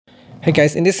Hey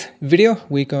guys, in this video,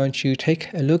 we're going to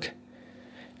take a look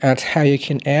at how you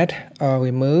can add or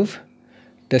remove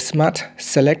the Smart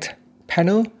Select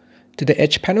panel to the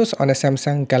edge panels on the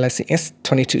Samsung Galaxy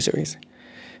S22 series.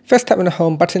 First, tap on the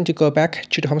home button to go back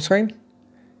to the home screen.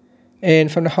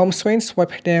 And from the home screen,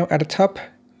 swipe down at the top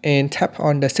and tap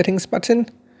on the settings button.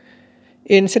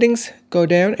 In settings, go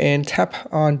down and tap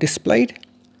on displayed.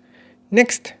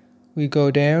 Next, we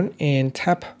go down and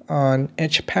tap on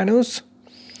edge panels.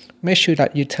 Make sure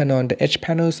that you turn on the edge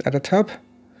panels at the top.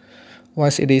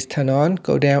 Once it is turned on,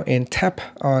 go down and tap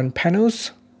on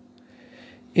panels.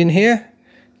 In here,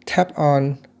 tap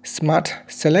on Smart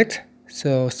Select.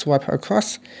 So swipe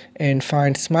across and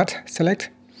find Smart Select.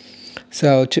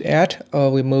 So to add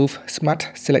or remove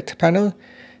Smart Select panel,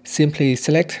 simply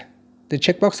select the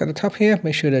checkbox at the top here.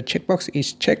 Make sure the checkbox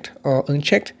is checked or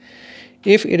unchecked.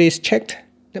 If it is checked,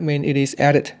 that means it is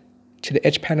added to the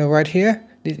edge panel right here.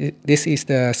 This is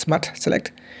the Smart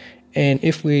Select, and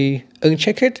if we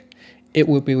uncheck it, it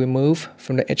will be removed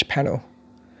from the edge panel.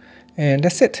 And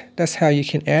that's it. That's how you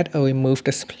can add or remove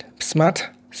the Smart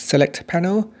Select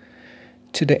panel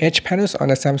to the edge panels on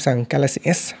the Samsung Galaxy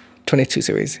S22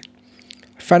 series.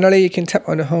 Finally, you can tap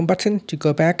on the home button to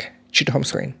go back to the home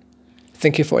screen.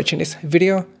 Thank you for watching this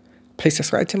video. Please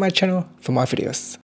subscribe to my channel for more videos.